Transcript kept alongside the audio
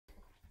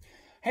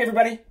Hey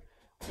everybody,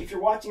 if you're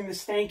watching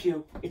this, thank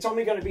you. It's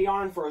only going to be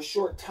on for a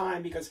short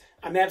time because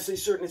I'm absolutely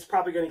certain it's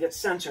probably going to get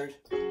censored.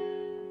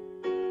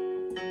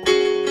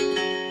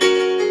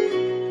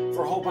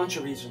 For a whole bunch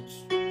of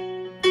reasons.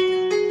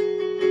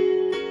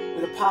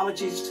 With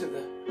apologies to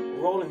the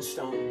Rolling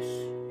Stones.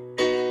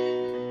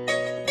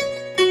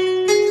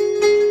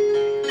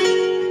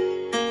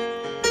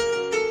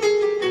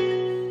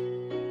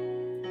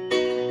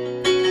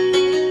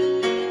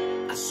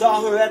 I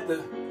saw her at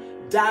the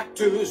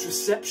doctor's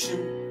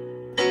reception.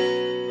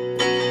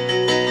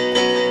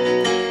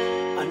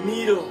 A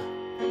needle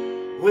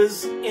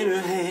was in her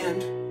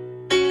hand.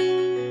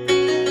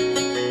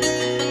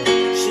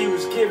 She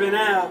was giving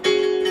out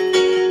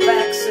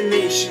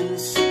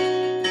vaccinations,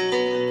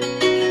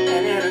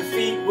 and at her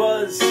feet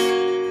was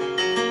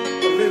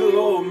a little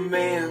old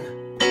man.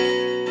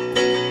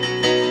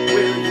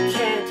 Well, you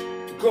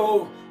can't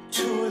go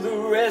to the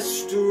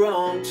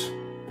restaurant.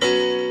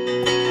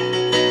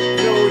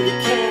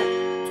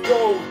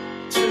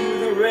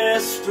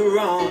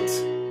 Restaurant.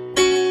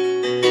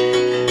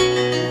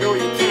 No,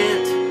 you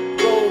can't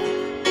go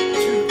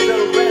to the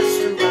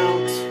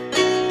restaurant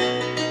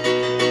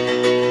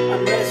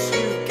unless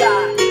you've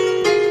got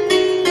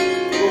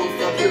both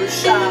of your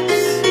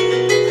shots,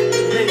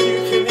 and then you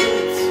can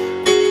eat.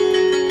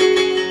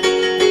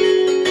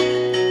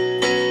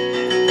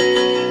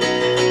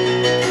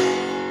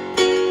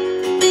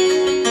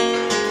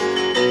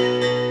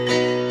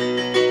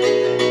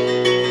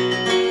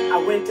 I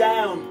went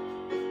down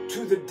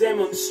to the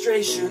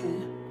demonstration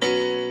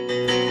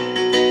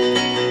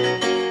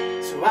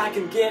so I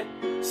can get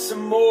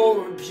some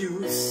more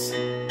abuse. I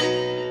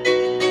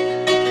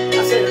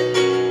said,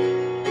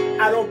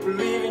 I don't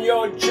believe in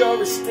your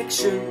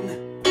jurisdiction,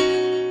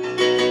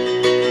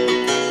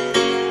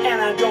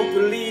 and I don't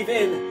believe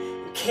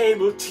in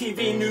cable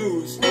TV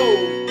news. No,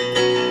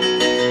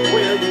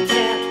 well, you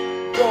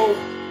can't go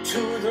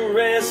to the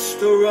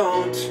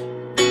restaurant.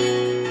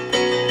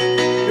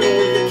 No,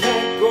 you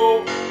can't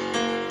go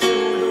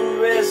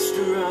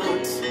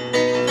restaurant.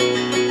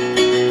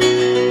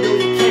 No,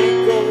 you can't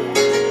go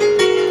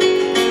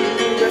to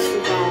the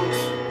restaurant.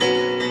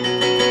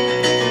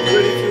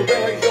 But if you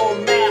wear your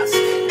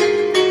mask,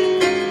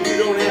 you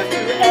don't have to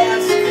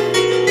ask.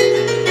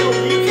 No,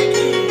 you can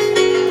eat.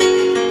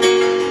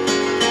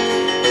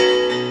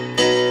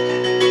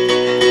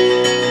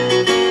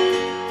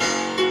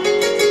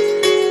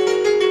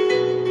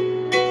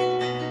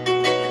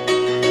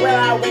 Well,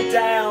 I went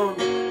down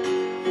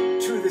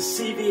to the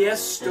CVS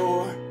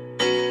store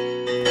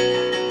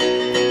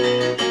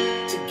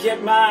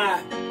get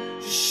my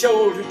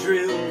shoulder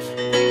drilled.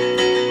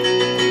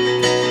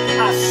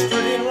 I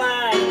stood in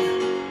line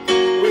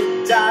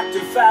with Dr.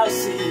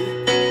 Fauci,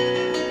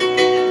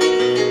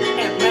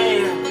 and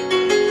man,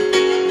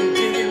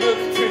 did he look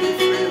pretty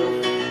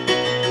thrilled.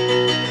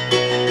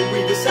 We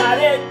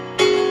decided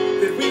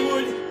that we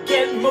would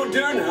get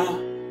Moderna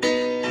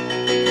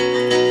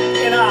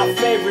in our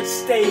favorite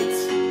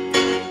state,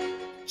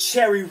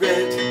 cherry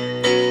red.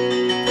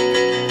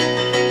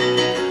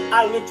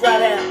 I looked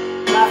right at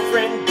my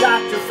friend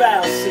Dr.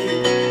 Fauci.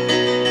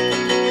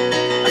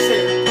 I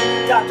said,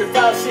 Dr.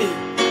 Fauci,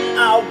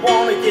 I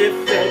want to get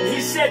fed. And he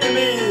said to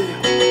me,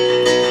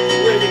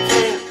 well, you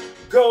can't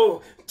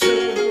go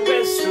to the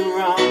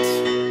restaurant.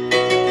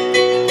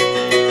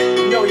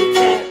 No, you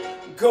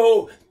can't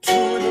go to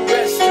the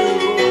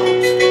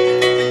restaurant.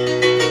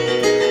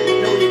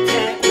 No, you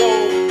can't go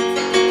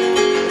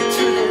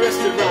to the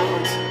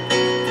restaurant.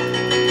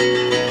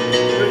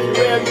 But if you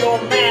wear your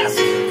mask,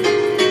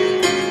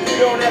 you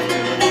don't have to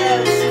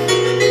ask.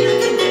 You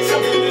can get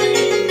something to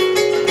eat.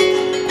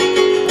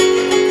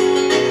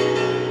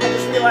 I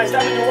just realized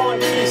I'm in the wrong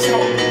key, so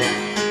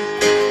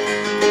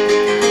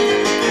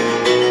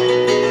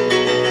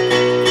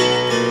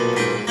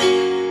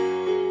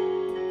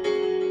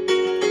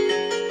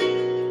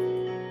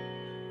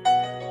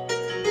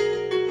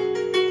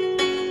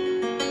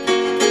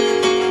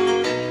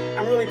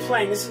I'm really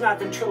playing. This is not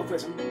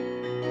ventriloquism.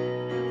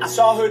 I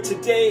saw her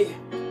today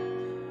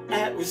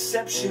at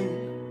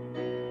reception.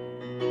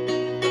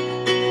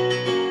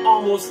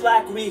 Almost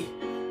like we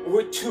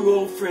were two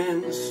old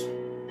friends.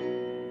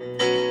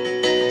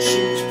 She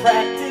was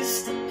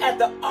practiced at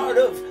the art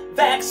of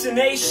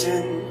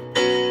vaccination.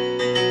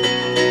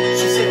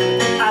 She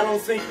said, I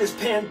don't think this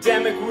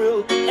pandemic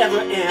will ever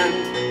end.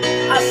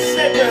 I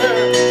said to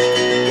her,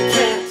 you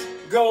can't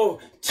go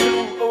to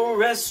a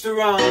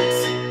restaurant.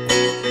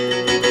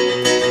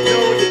 No,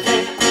 you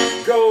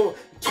can't go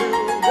to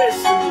a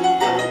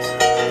restaurant.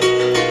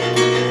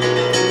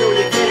 No,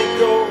 you can't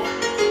go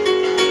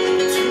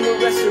to a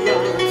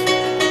restaurant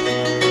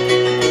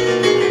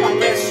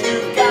unless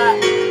you've got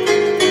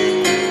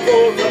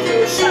both of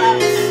your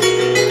shots,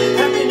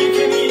 and then you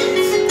can eat.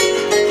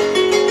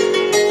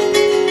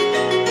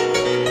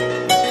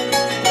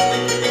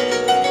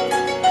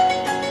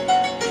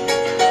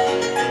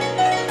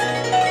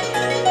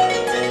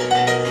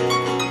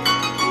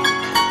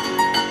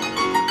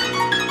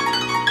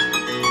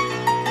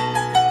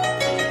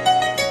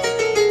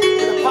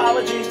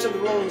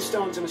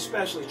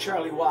 especially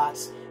Charlie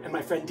Watts and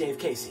my friend Dave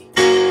Casey.